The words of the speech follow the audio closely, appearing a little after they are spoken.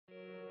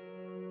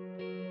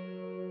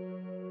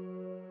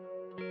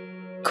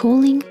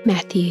Calling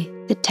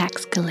Matthew the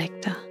tax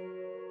collector.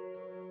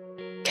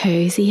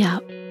 Cozy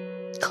up,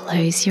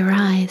 close your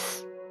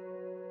eyes.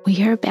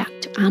 We are about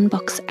to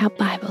unbox our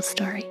Bible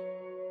story,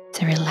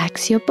 so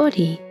relax your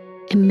body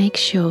and make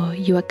sure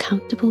you are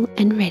comfortable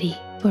and ready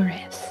for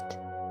rest.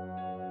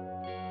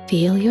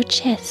 Feel your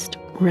chest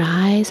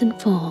rise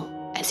and fall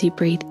as you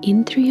breathe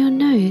in through your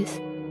nose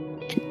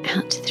and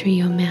out through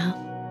your mouth.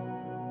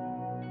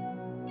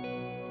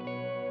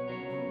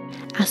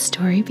 Our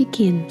story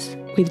begins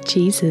with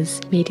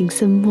Jesus meeting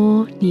some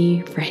more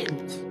new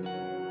friends.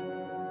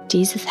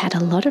 Jesus had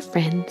a lot of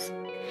friends.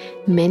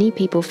 Many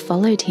people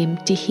followed him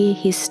to hear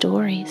his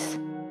stories.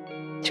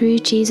 Through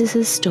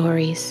Jesus'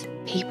 stories,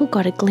 people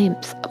got a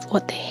glimpse of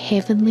what the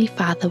Heavenly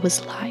Father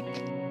was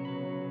like.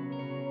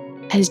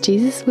 As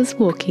Jesus was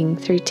walking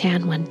through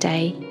town one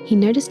day, he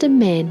noticed a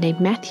man named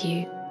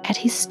Matthew at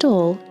his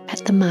stall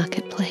at the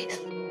marketplace.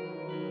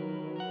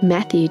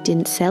 Matthew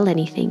didn't sell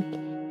anything.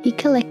 He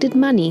collected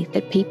money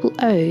that people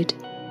owed,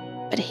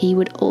 but he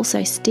would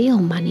also steal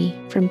money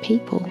from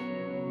people.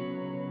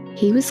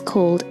 He was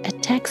called a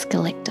tax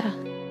collector,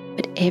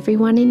 but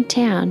everyone in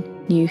town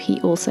knew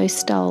he also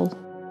stole.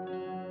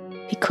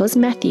 Because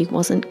Matthew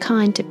wasn't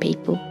kind to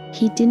people,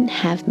 he didn't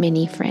have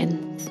many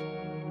friends.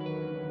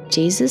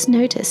 Jesus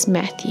noticed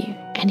Matthew,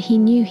 and he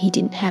knew he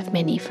didn't have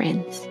many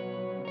friends.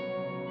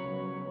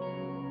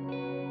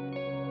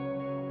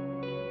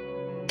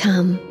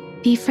 "Come,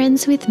 be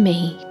friends with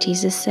me,"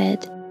 Jesus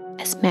said,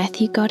 as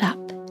Matthew got up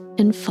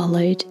and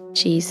followed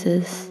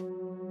Jesus.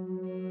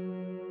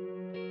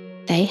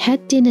 They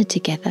had dinner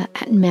together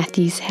at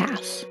Matthew's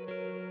house.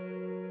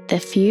 The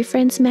few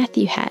friends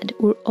Matthew had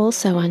were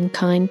also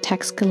unkind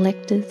tax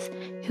collectors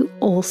who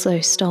also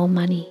stole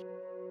money.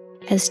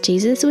 As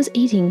Jesus was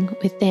eating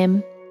with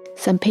them,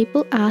 some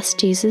people asked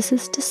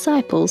Jesus'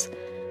 disciples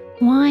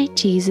why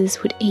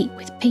Jesus would eat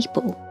with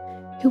people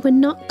who were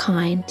not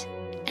kind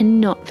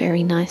and not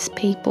very nice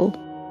people.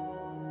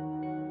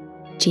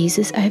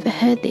 Jesus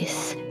overheard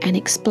this and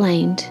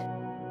explained,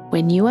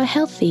 "When you are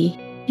healthy,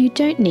 you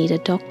don't need a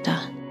doctor.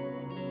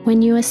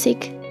 When you are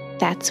sick,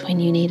 that's when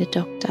you need a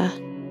doctor.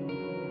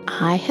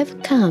 I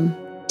have come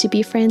to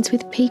be friends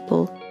with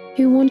people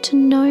who want to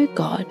know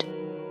God.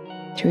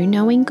 Through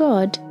knowing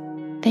God,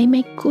 they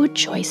make good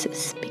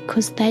choices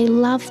because they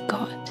love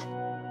God.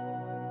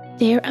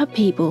 There are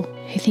people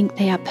who think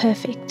they are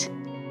perfect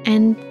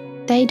and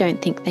they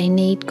don't think they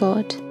need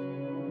God.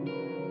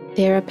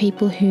 There are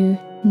people who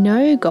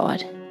know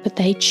God, but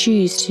they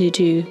choose to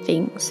do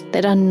things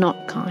that are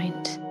not kind."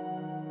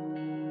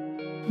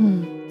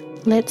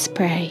 Let's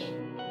pray.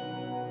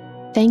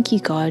 Thank you,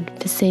 God,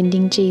 for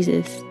sending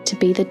Jesus to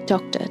be the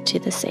doctor to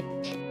the sick.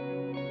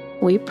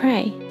 We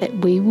pray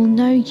that we will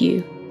know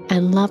you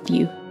and love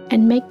you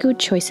and make good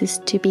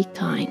choices to be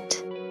kind.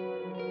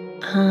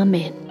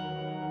 Amen.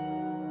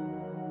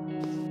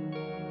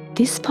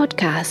 This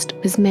podcast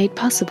was made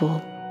possible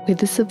with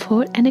the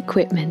support and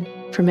equipment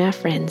from our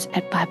friends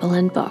at Bible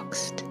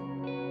Unboxed.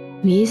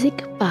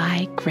 Music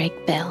by Greg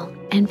Bell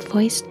and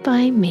voiced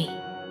by me,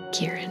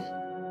 Kieran.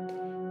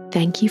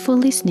 Thank you for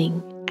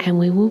listening, and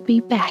we will be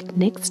back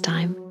next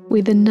time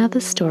with another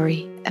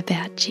story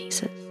about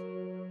Jesus.